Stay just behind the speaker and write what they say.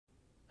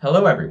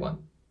Hello everyone,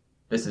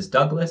 this is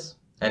Douglas,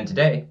 and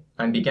today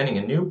I'm beginning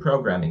a new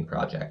programming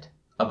project,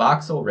 a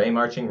Voxel ray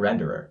marching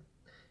renderer.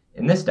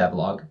 In this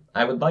devlog,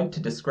 I would like to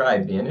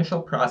describe the initial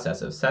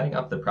process of setting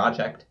up the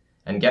project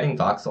and getting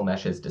voxel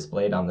meshes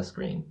displayed on the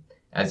screen,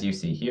 as you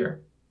see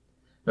here.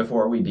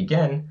 Before we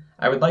begin,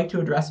 I would like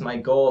to address my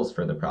goals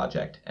for the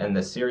project and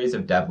the series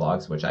of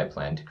devlogs which I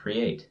plan to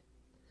create.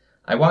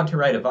 I want to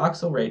write a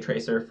voxel ray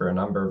tracer for a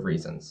number of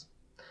reasons.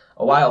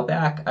 A while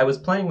back, I was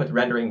playing with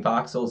rendering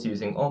voxels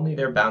using only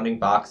their bounding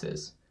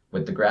boxes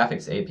with the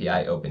graphics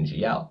API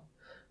Opencl.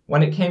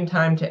 When it came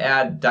time to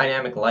add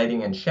dynamic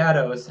lighting and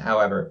shadows,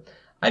 however,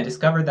 I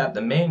discovered that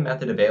the main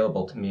method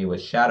available to me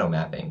was shadow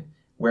mapping,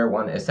 where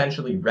one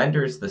essentially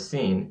renders the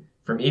scene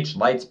from each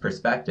light's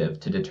perspective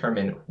to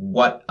determine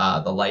what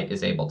the light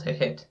is able to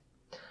hit.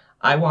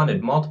 I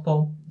wanted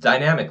multiple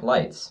dynamic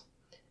lights,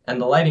 and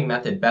the lighting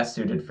method best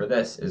suited for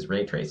this is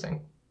ray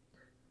tracing.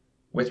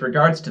 With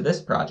regards to this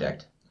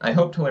project, I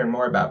hope to learn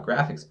more about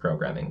graphics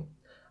programming.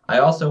 I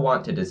also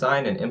want to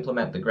design and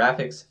implement the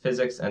graphics,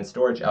 physics, and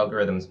storage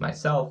algorithms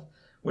myself,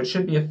 which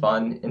should be a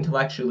fun,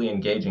 intellectually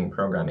engaging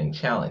programming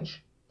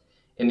challenge.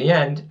 In the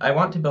end, I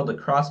want to build a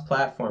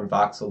cross-platform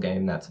voxel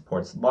game that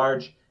supports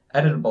large,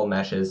 editable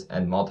meshes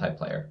and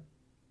multiplayer.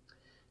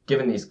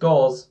 Given these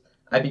goals,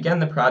 I began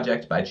the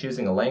project by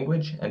choosing a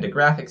language and a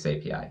graphics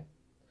API.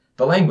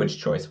 The language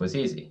choice was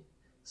easy.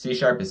 C#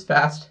 is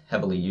fast,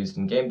 heavily used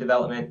in game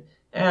development,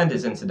 and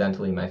is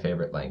incidentally my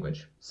favorite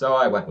language, so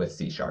I went with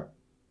C#.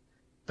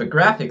 The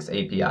graphics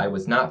API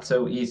was not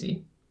so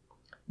easy.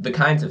 The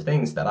kinds of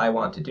things that I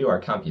want to do are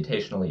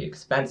computationally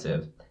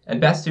expensive, and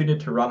best suited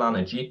to run on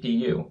a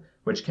GPU,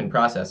 which can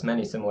process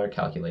many similar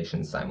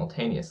calculations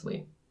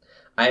simultaneously.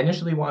 I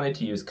initially wanted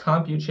to use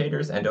compute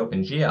shaders and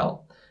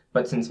Opencl,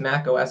 but since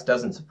macOS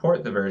doesn't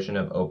support the version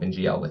of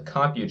Opencl with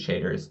compute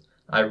shaders,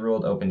 I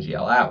ruled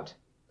Opencl out.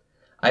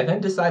 I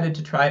then decided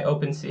to try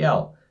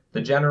Opencl, the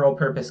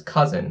general-purpose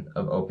cousin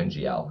of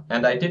Opencl,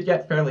 and I did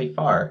get fairly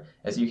far.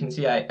 As you can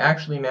see, I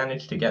actually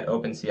managed to get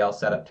Opencl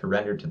set up to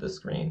render to the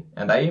screen,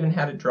 and I even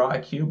had to draw a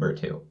cube or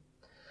two.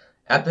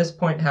 At this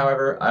point,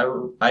 however,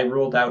 I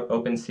ruled out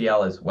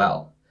Opencl as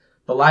well.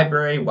 The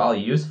library, while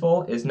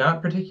useful, is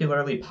not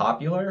particularly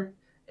popular.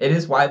 It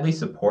is widely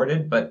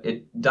supported, but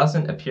it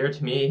doesn't appear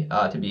to me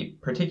to be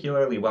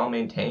particularly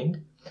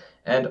well-maintained.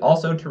 And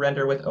also to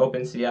render with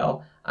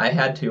Opencl, I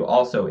had to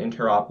also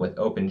interop with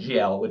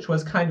Opencl, which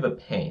was kind of a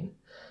pain.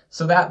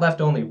 So that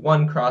left only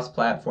one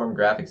cross-platform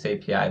graphics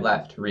API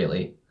left,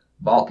 really,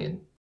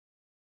 Vulkan.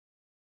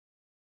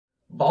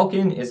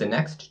 Vulkan is a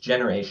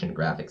next-generation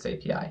graphics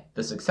API,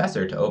 the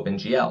successor to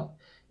Opencl.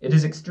 It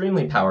is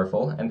extremely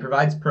powerful and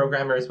provides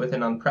programmers with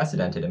an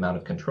unprecedented amount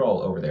of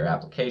control over their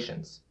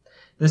applications.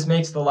 This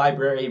makes the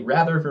library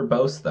rather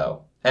verbose,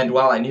 though, and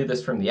while I knew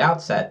this from the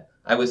outset,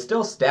 I was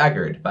still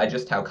staggered by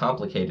just how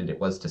complicated it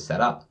was to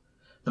set up.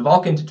 The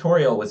Vulkan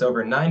tutorial was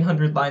over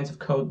 900 lines of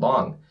code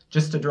long,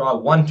 just to draw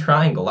one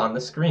triangle on the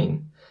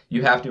screen.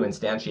 You have to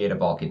instantiate a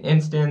Vulkan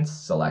instance,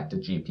 select a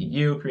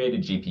GPU, create a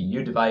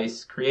GPU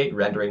device, create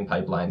rendering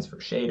pipelines for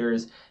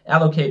shaders,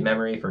 allocate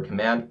memory for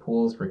command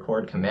pools,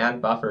 record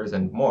command buffers,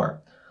 and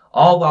more,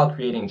 all while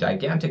creating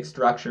gigantic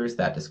structures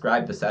that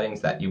describe the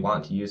settings that you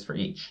want to use for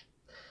each.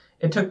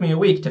 It took me a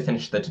week to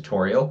finish the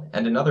tutorial,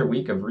 and another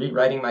week of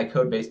rewriting my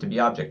codebase to be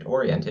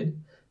object-oriented,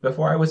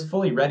 before I was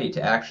fully ready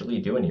to actually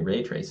do any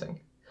ray tracing.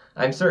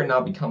 I'm certain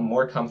I'll become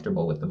more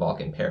comfortable with the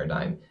Vulkan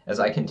paradigm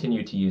as I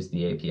continue to use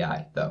the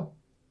API, though.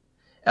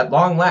 At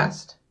long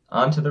last,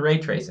 on to the ray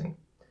tracing.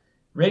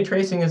 Ray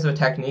tracing is a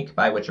technique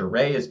by which a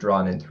ray is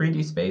drawn in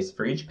 3D space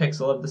for each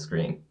pixel of the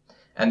screen,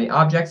 and the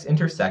objects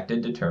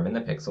intersected determine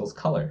the pixel's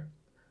color.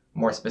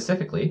 More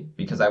specifically,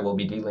 because I will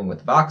be dealing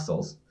with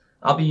voxels,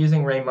 I'll be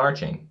using ray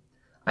marching.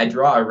 I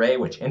draw a ray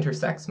which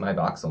intersects my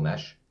voxel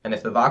mesh, and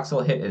if the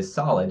voxel hit is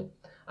solid,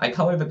 I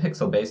color the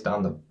pixel based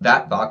on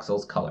that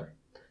voxel's color.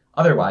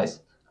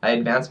 Otherwise, I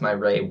advance my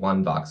ray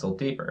one voxel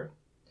deeper.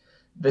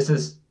 This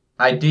is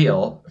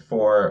ideal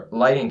for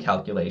lighting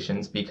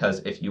calculations because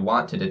if you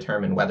want to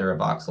determine whether a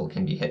voxel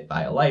can be hit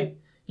by a light,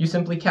 you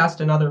simply cast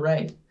another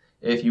ray.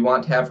 If you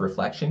want to have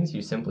reflections,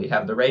 you simply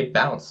have the ray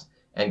bounce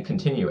and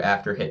continue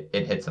after it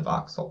hits a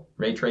voxel.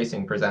 Ray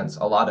tracing presents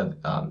a lot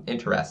of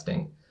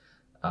interesting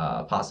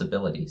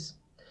possibilities.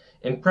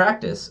 In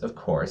practice, of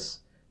course,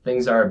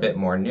 things are a bit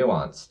more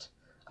nuanced.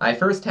 I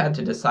first had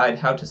to decide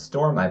how to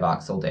store my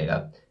voxel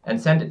data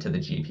and send it to the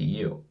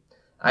GPU.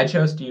 I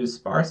chose to use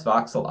sparse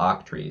voxel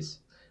octrees,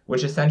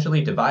 which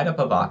essentially divide up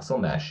a voxel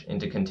mesh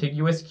into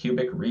contiguous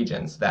cubic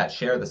regions that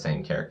share the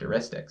same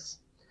characteristics.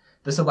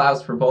 This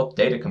allows for both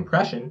data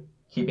compression,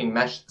 keeping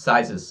mesh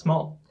sizes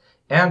small,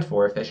 and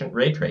for efficient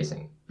ray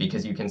tracing,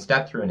 because you can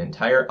step through an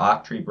entire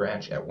octree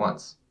branch at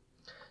once.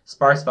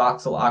 Sparse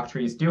voxel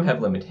octrees do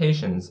have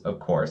limitations, of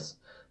course,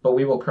 but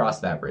we will cross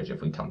that bridge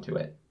if we come to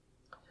it.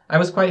 I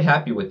was quite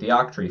happy with the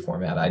octree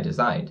format I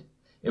designed.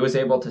 It was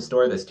able to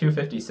store this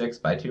 256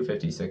 by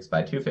 256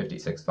 by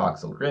 256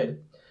 voxel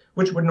grid,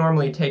 which would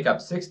normally take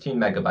up 16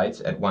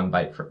 megabytes at 1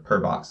 byte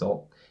per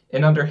voxel,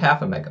 in under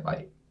half a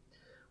megabyte.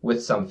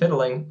 With some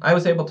fiddling, I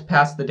was able to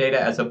pass the data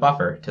as a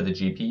buffer to the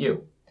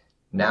GPU.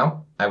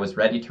 Now, I was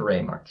ready to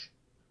ray march.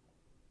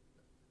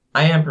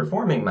 I am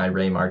performing my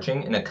ray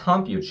marching in a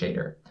compute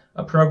shader,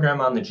 a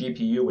program on the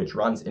GPU which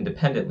runs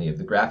independently of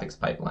the graphics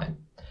pipeline.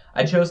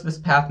 I chose this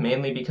path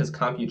mainly because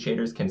compute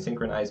shaders can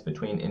synchronize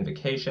between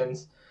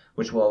invocations,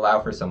 which will allow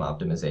for some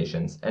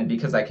optimizations, and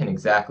because I can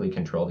exactly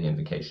control the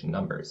invocation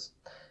numbers.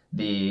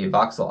 The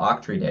voxel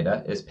octree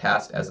data is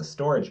passed as a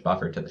storage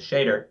buffer to the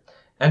shader,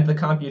 and the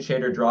compute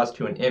shader draws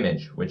to an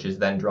image, which is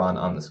then drawn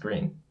on the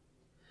screen.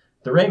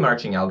 The ray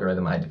marching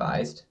algorithm I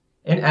devised,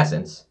 in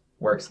essence,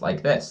 works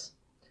like this.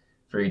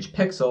 For each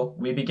pixel,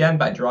 we begin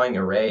by drawing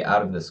a ray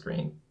out of the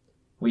screen.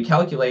 We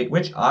calculate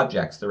which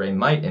objects the ray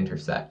might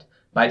intersect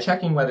by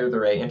checking whether the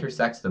ray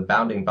intersects the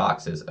bounding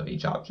boxes of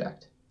each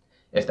object.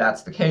 If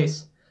that's the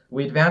case,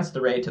 we advance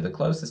the ray to the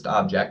closest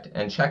object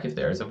and check if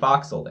there is a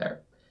voxel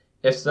there.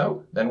 If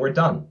so, then we're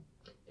done.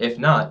 If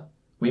not,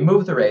 we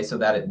move the ray so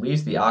that it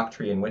leaves the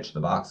octree in which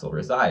the voxel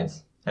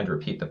resides, and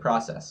repeat the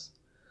process.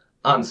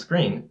 On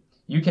screen,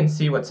 you can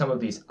see what some of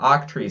these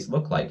octrees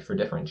look like for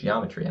different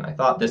geometry, and I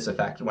thought this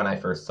effect when I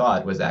first saw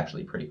it was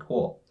actually pretty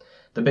cool.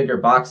 The bigger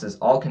boxes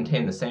all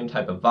contain the same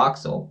type of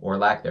voxel, or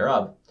lack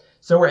thereof,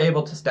 so we're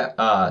able to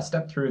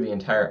step through the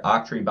entire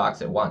octree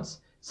box at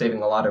once,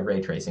 saving a lot of ray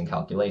tracing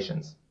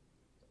calculations.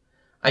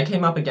 I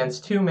came up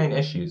against two main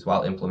issues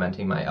while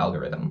implementing my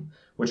algorithm,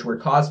 which were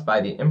caused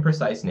by the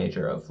imprecise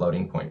nature of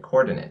floating point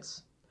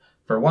coordinates.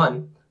 For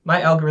one,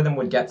 my algorithm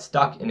would get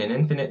stuck in an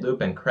infinite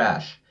loop and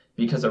crash,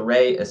 because a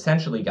ray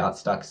essentially got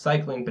stuck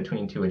cycling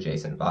between two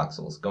adjacent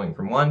voxels, going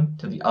from one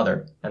to the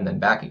other and then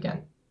back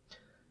again.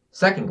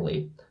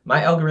 Secondly,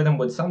 my algorithm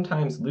would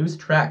sometimes lose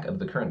track of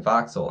the current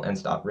voxel and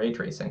stop ray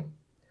tracing.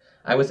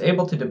 I was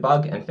able to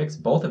debug and fix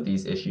both of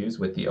these issues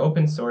with the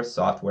open source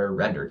software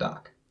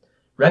RenderDoc.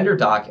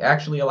 RenderDoc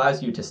actually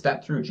allows you to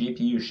step through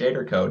GPU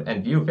shader code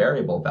and view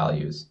variable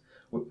values,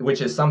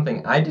 which is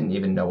something I didn't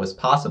even know was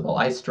possible.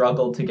 I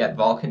struggled to get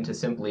Vulkan to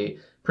simply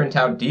print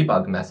out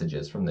debug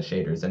messages from the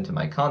shaders into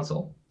my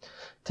console.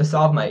 To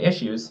solve my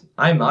issues,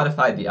 I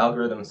modified the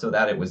algorithm so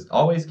that it was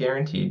always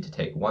guaranteed to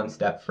take one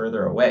step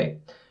further away,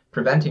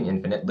 preventing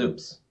infinite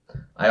loops.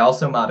 I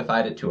also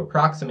modified it to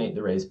approximate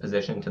the ray's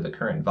position to the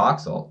current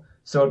voxel,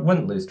 so it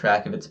wouldn't lose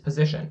track of its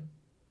position.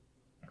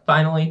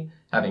 Finally,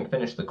 having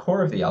finished the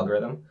core of the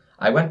algorithm,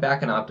 I went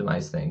back and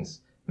optimized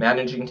things,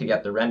 managing to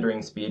get the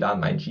rendering speed on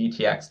my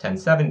GTX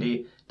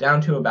 1070 down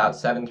to about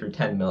 7 through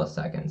 10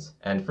 milliseconds,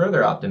 and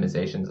further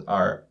optimizations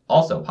are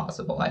also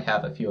possible. I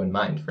have a few in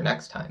mind for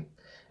next time.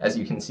 As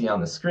you can see on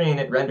the screen,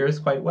 it renders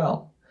quite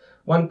well.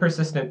 One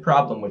persistent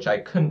problem which I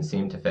couldn't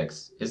seem to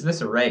fix is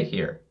this array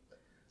here.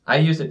 I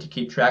use it to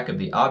keep track of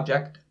the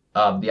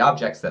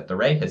objects that the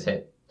ray has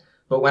hit,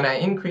 but when I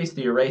increase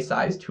the array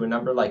size to a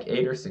number like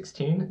 8 or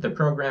 16, the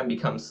program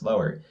becomes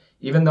slower.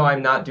 Even though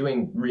I'm not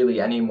doing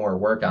really any more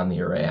work on the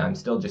array, I'm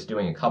still just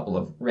doing a couple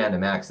of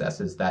random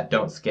accesses that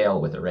don't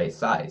scale with array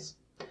size.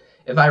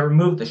 If I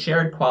remove the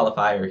shared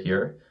qualifier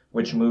here,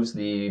 which moves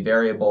the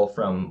variable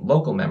from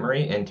local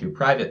memory into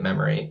private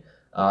memory,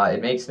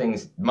 it makes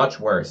things much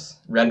worse.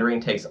 Rendering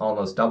takes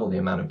almost double the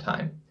amount of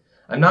time.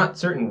 I'm not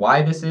certain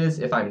why this is,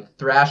 if I'm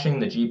thrashing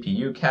the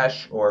GPU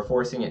cache or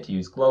forcing it to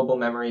use global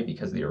memory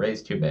because the array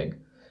is too big.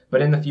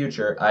 But in the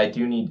future, I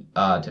do need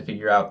to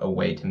figure out a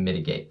way to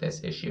mitigate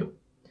this issue.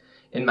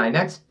 In my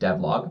next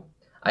devlog,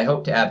 I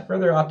hope to add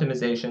further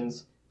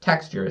optimizations,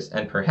 textures,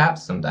 and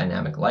perhaps some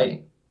dynamic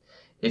lighting.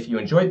 If you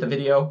enjoyed the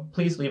video,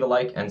 please leave a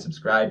like and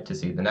subscribe to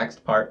see the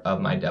next part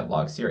of my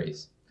devlog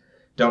series.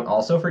 Don't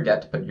also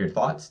forget to put your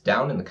thoughts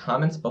down in the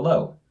comments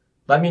below.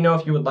 Let me know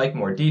if you would like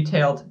more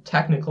detailed,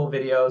 technical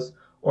videos,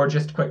 or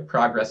just quick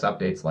progress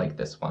updates like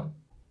this one.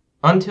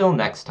 Until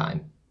next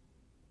time.